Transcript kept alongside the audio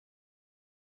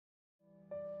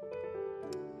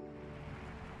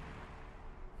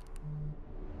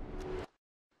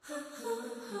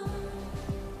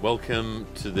Welcome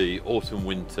to the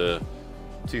Autumn-Winter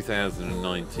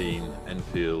 2019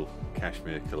 N.Peal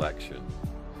Cashmere collection.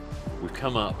 We've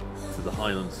come up to the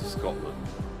Highlands of Scotland.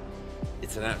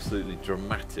 It's an absolutely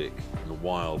dramatic and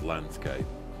wild landscape,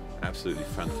 absolutely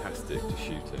fantastic to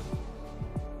shoot in.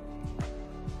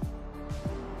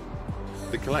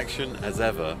 The collection, as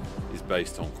ever, is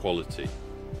based on quality.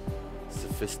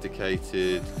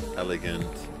 Sophisticated, elegant,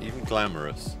 even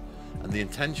glamorous. And the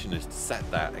intention is to set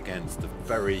that against a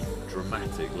very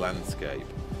dramatic landscape,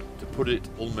 to put it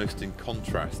almost in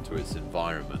contrast to its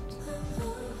environment.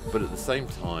 But at the same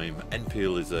time,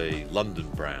 N.Peal is a London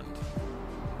brand.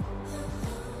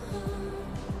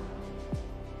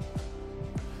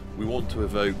 We want to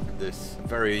evoke this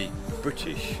very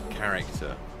British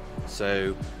character,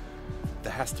 so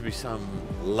there has to be some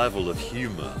level of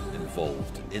humour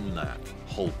involved in that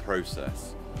whole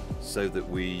process, so that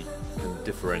we can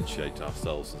differentiate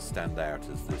ourselves and stand out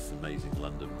as this amazing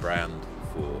London brand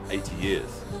for 80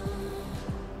 years.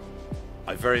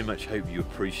 I very much hope you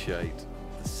appreciate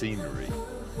the scenery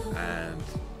and,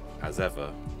 as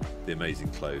ever, the amazing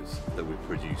clothes that we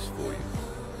produce for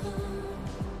you.